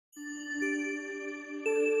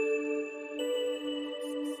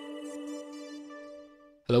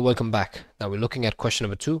Hello, welcome back. Now we're looking at question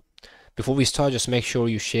number 2. Before we start, just make sure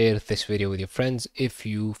you share this video with your friends if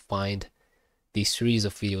you find these series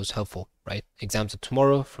of videos helpful, right? Exams are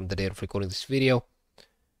tomorrow from the date of recording this video.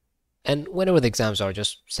 And whenever the exams are,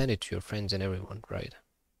 just send it to your friends and everyone, right?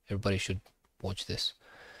 Everybody should watch this.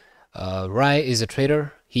 Rai is a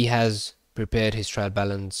trader. He has prepared his trial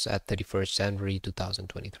balance at 31st January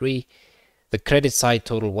 2023. The credit side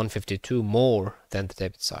total 152 more than the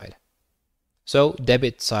debit side. So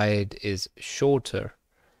debit side is shorter,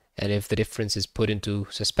 and if the difference is put into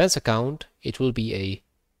suspense account, it will be a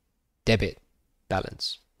debit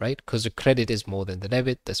balance, right? Because the credit is more than the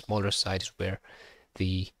debit, the smaller side is where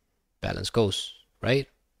the balance goes, right?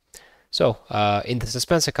 So in the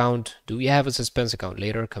suspense account, do we have a suspense account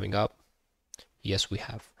later coming up? Yes, we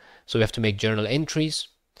have. So we have to make journal entries,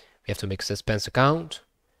 we have to make a suspense account,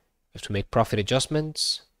 we have to make profit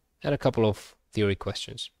adjustments, and a couple of theory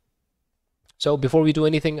questions. So before we do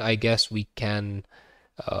anything, I guess we can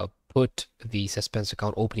put the suspense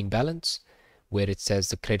account opening balance where it says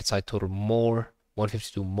the credit side total more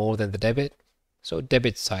 152 more than the debit. So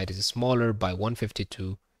debit side is smaller by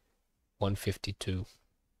 152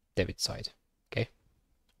 debit side. Okay,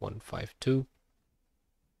 152.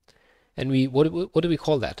 And we what do we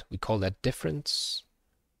call that? We call that difference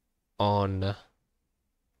on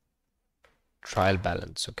trial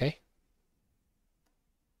balance. Okay.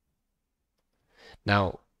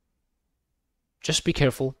 Now, just be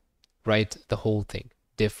careful, write the whole thing,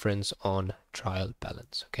 difference on trial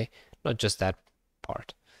balance, okay? Not just that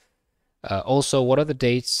part. Also, what are the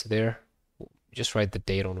dates there? Just write the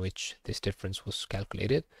date on which this difference was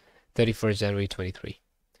calculated, 31st January 23.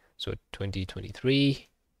 So 2023,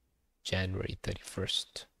 January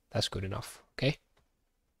 31st. That's good enough, okay?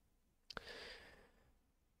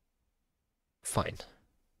 Fine.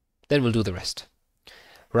 Then we'll do the rest.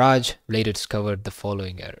 Raj later discovered the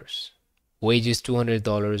following errors. Wages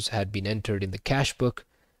 $200 had been entered in the cash book,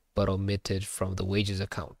 but omitted from the wages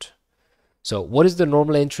account. So what is the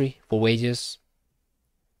normal entry for wages?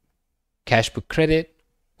 Cash book credit,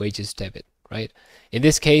 wages debit, right? In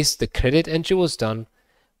this case, the credit entry was done,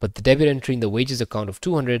 but the debit entry in the wages account of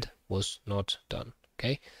 200 was not done,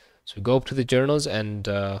 okay? So we go up to the journals, and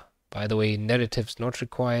by the way, narratives not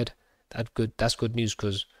required. That's good news,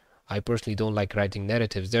 because I personally don't like writing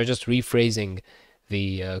narratives. They're just rephrasing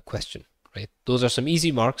the question, right? Those are some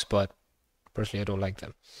easy marks, but personally I don't like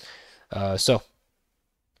them. So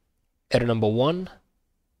error number 1,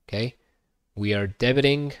 okay, we are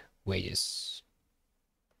debiting wages.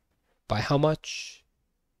 By how much?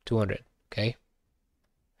 200, okay.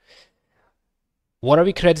 What are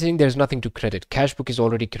we crediting? There's nothing to credit. Cash book is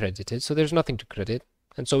already credited, so there's nothing to credit,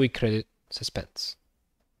 and so we credit suspense.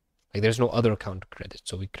 Like there's no other account to credit,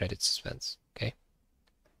 so we credit suspense, okay?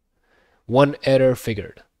 One error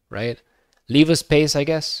figured, right? Leave a space, I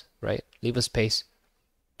guess, right? Leave a space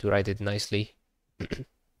to write it nicely.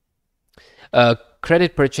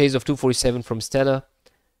 Credit purchase of 247 from Stella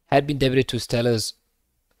had been debited to Stella's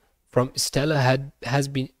had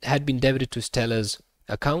been debited to Stella's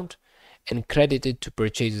account and credited to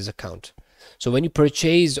purchase's account. So when you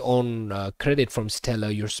purchase on credit from Stella,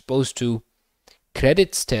 you're supposed to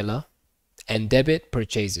credit Stella and debit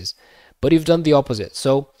purchases, but you've done the opposite.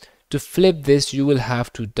 So to flip this, you will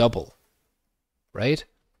have to double, right?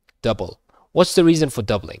 Double. What's the reason for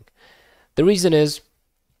doubling? The reason is,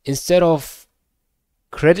 instead of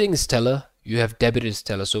crediting Stella, you have debited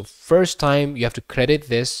Stella. So first time you have to credit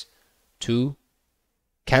this to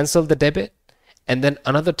cancel the debit, and then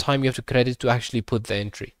another time you have to credit to actually put the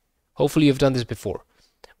entry. Hopefully you've done this before.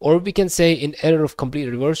 Or we can say in error of complete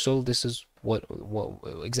reversal, this is what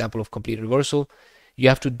example of complete reversal, you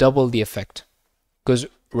have to double the effect, because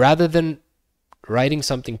rather than writing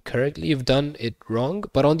something correctly, you've done it wrong,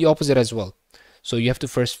 but on the opposite as well. So you have to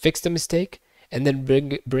first fix the mistake and then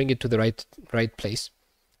bring it to the right place,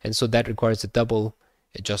 and so that requires a double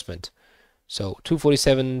adjustment. So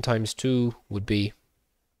 247 times 2 would be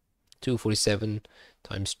 247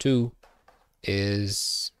 times 2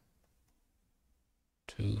 is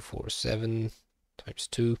 247 times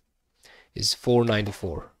 2 is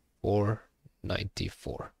 494.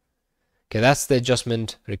 494. Okay, that's the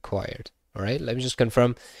adjustment required. All right, let me just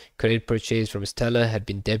confirm. Credit purchase from Stella had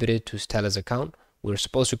been debited to Stella's account. We're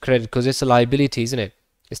supposed to credit because it's a liability, isn't it?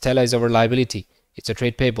 Stella is our liability. It's a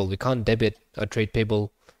trade payable. We can't debit a trade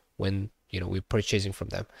payable when we're purchasing from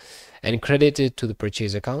them. And credited to the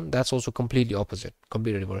purchase account, that's also completely opposite,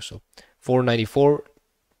 complete reversal. 494,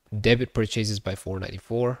 debit purchases by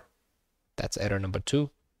 494. That's error number 2.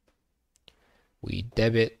 We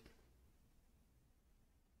debit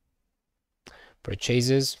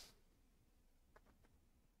purchases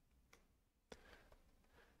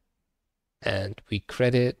and we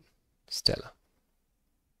credit Stella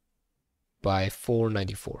by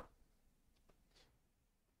 $494.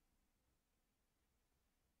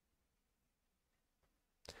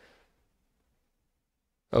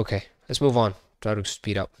 Okay, let's move on. Try to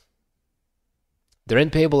speed up. The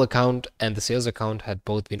rent payable account and the sales account had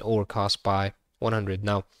both been overcost by 100.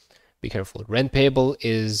 Now, be careful. Rent payable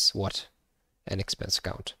is what? An expense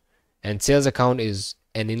account. And sales account is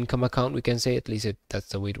an income account, we can say. At least that's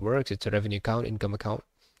the way it works. It's a revenue account, income account.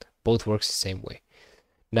 Both works the same way.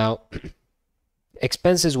 Now,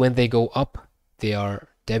 expenses, when they go up, they are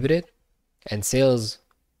debited. And sales,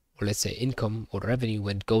 or let's say income or revenue,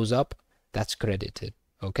 when it goes up, that's credited.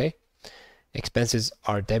 Okay? Expenses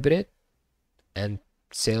are debited and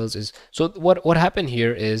sales is... So what happened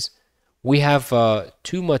here is we have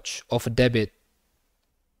too much of a debit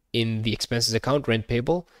in the expenses account, rent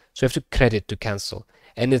payable, so we have to credit to cancel.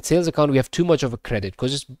 And in the sales account, we have too much of a credit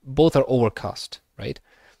because both are overcost, right?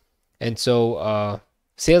 And so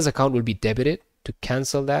sales account will be debited to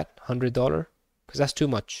cancel that $100 because that's too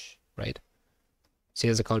much, right?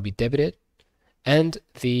 Sales account will be debited, and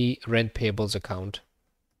the rent payables account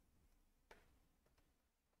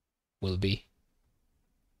will be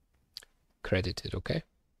credited. Okay,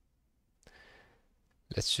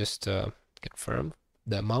 let's just confirm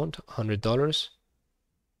the amount, $100.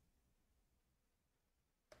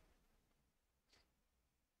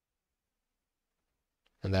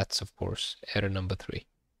 And that's, of course, error number 3.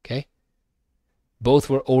 Okay, both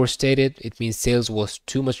were overstated. It means sales was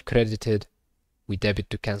too much credited. We debit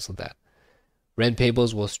to cancel that. Rent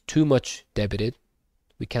payables was too much debited.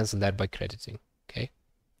 We cancel that by crediting. Okay.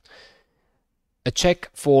 A check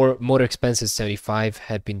for motor expenses 75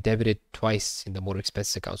 had been debited twice in the motor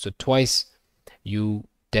expenses account. So twice you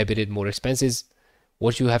debited motor expenses.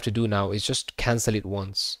 What you have to do now is just cancel it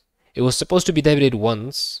once. It was supposed to be debited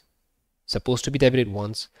once,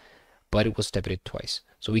 but it was debited twice.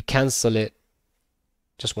 So we cancel it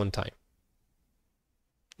just one time.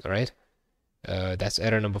 All right. That's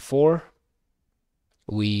error number 4.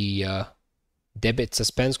 We debit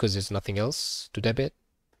suspense because there's nothing else to debit.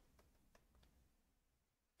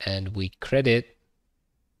 And we credit,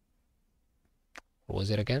 what was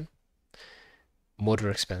it again? Motor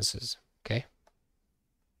expenses. Okay.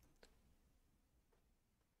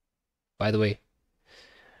 By the way,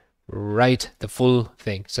 write the full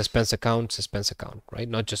thing. Suspense account, right?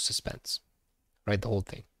 Not just suspense. Write the whole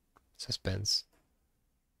thing. Suspense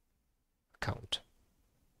account.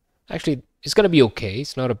 Actually, it's gonna be okay.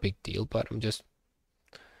 It's not a big deal, but I'm just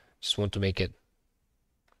want to make it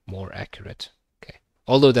more accurate. Okay.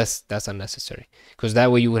 Although that's unnecessary, because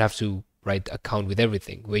that way you would have to write account with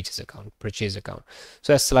everything, wages account, purchase account.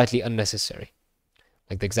 So that's slightly unnecessary.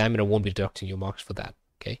 Like the examiner won't be deducting your marks for that.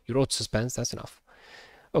 Okay. You wrote suspense, that's enough.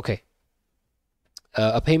 Okay.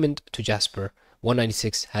 A payment to Jasper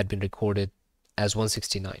 196 had been recorded as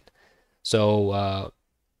 169. So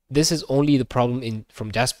this is only the problem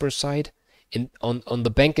from Jasper's side. On the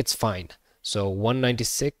bank it's fine. So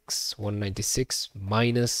 196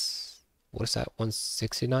 minus, what is that?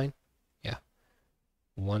 169? Yeah.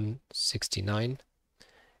 169.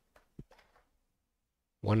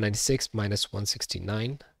 196 minus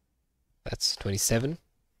 169. That's 27.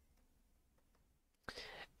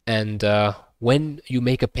 And when you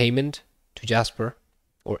make a payment to Jasper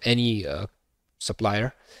or any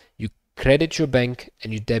supplier, you credit your bank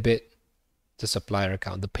and you debit the supplier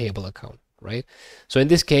account, the payable account, right? So in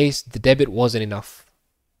this case, the debit wasn't enough,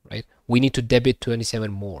 right? We need to debit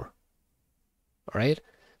 27 more. All right.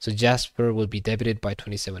 So Jasper will be debited by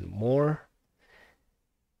 27 more.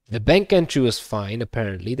 The bank entry was fine,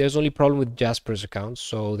 apparently. There's only problem with Jasper's account,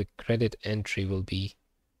 so the credit entry will be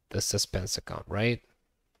the suspense account, right?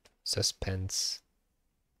 Suspense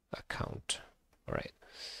account. All right.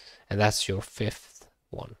 And that's your 5th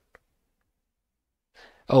one.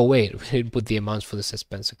 Oh, wait, we didn't put the amounts for the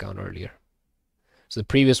suspense account earlier. So the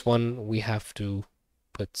previous one, we have to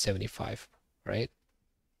put 75, right?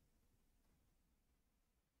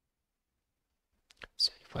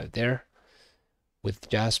 75 there. With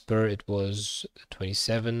Jasper, it was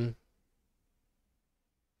 27,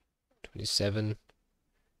 27,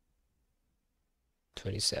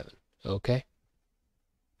 27. Okay.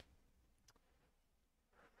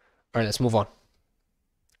 All right, let's move on.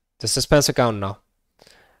 The suspense account now.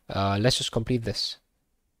 Let's just complete this.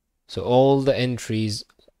 So all the entries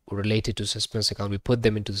related to suspense account, we put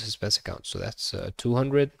them into the suspense account. So that's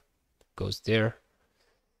 200 goes there.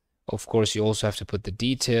 Of course, you also have to put the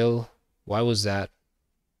detail. Why was that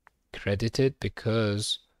credited?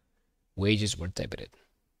 Because wages were debited.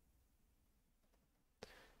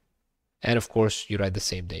 And of course, you write the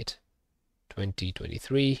same date.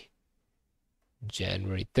 2023,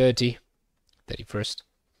 January 30, 31st.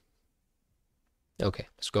 Okay,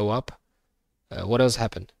 let's go up. What else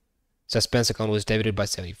happened? Suspense account was debited by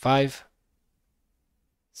 75.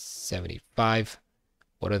 75.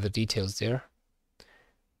 What are the details there?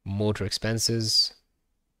 Motor expenses.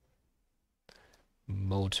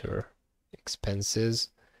 Motor expenses.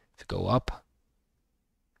 If you go up.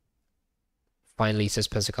 Finally,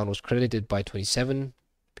 suspense account was credited by 27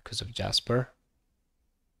 because of Jasper.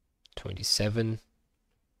 27.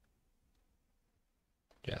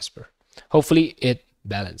 Jasper. Hopefully it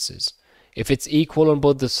balances. If it's equal on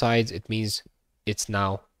both the sides, it means it's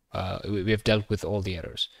now we have dealt with all the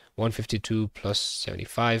errors. 152 plus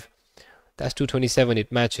 75, that's 227.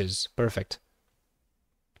 It matches. Perfect.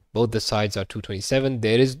 Both the sides are 227.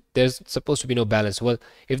 There's supposed to be no balance. Well,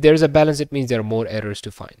 if there is a balance, it means there are more errors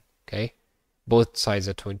to find. Okay, both sides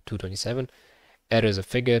are 227. Errors are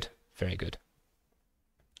figured. Very good.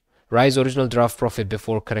 Rai's original draft profit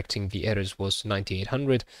before correcting the errors was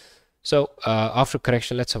 9,800. So after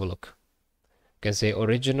correction, let's have a look. You can say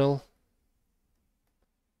original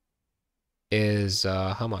is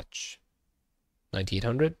how much?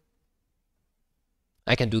 9,800.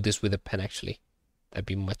 I can do this with a pen actually. That'd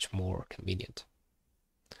be much more convenient.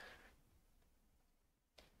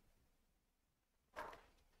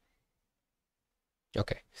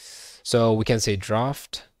 Okay, so we can say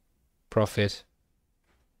draft profit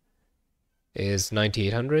is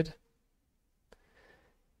 9,800.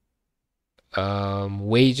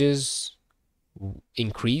 Wages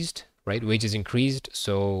increased, right? Wages increased,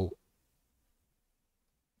 so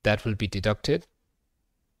that will be deducted.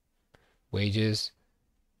 Wages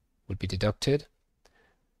will be deducted.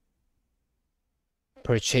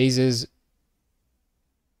 Purchases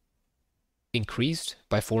increased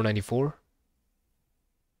by 494.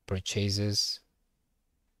 Purchases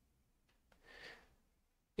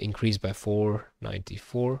increased by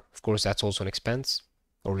 494. Of course, that's also an expense,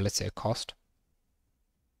 or let's say a cost.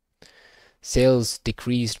 Sales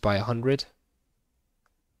decreased by 100.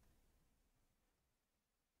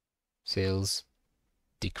 Sales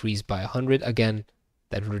decreased by 100. Again,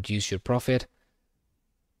 that will reduce your profit.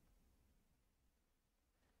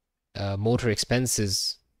 Motor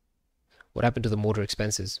expenses. What happened to the motor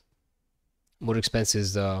expenses? Motor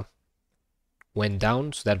expenses went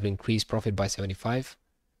down, so that will increase profit by 75.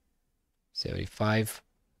 75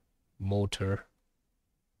 motor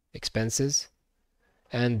expenses.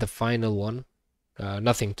 And the final one,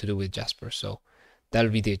 nothing to do with Jasper, so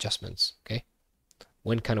that'll be the adjustments. Okay,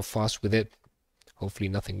 went kind of fast with it. Hopefully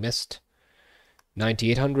nothing missed.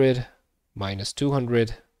 9,800 minus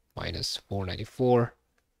 200 minus 494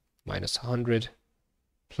 minus 100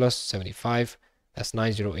 plus 75. That's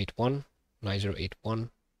 9081. 9081.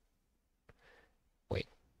 Wait,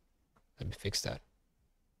 let me fix that.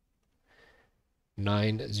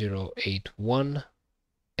 9081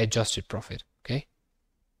 adjusted profit. Okay,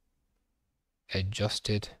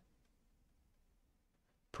 adjusted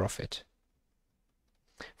profit.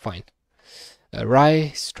 Fine.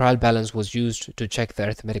 Rai's trial balance was used to check the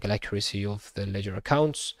arithmetical accuracy of the ledger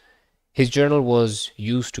accounts. His journal was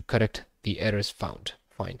used to correct the errors found.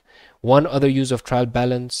 Fine. One other use of trial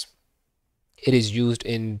balance, it is used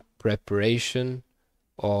in preparation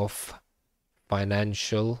of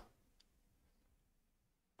financial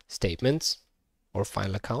statements or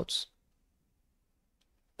final accounts.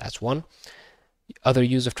 That's one. Other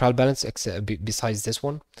use of trial balance besides this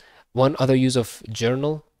one. One other use of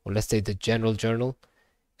journal, or let's say the general journal,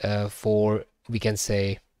 for, we can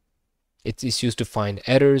say, it is used to find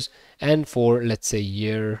errors, and for, let's say,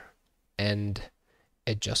 year-end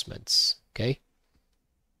adjustments. Okay,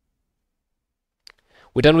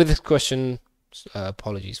 we're done with this question.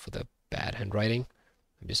 Apologies for the bad handwriting.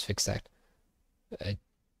 Let me just fix that.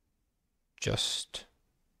 Adjustments.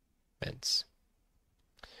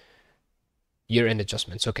 Year-end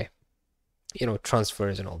adjustments. Okay, you know,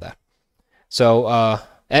 transfers and all that. So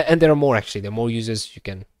and there are more actually. There are more uses. You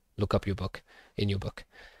can look up your book in your book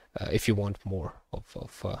if you want more of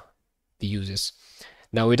the uses.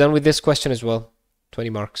 Now we're done with this question as well. 20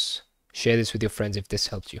 marks. Share this with your friends if this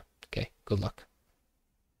helps you. Okay, good luck.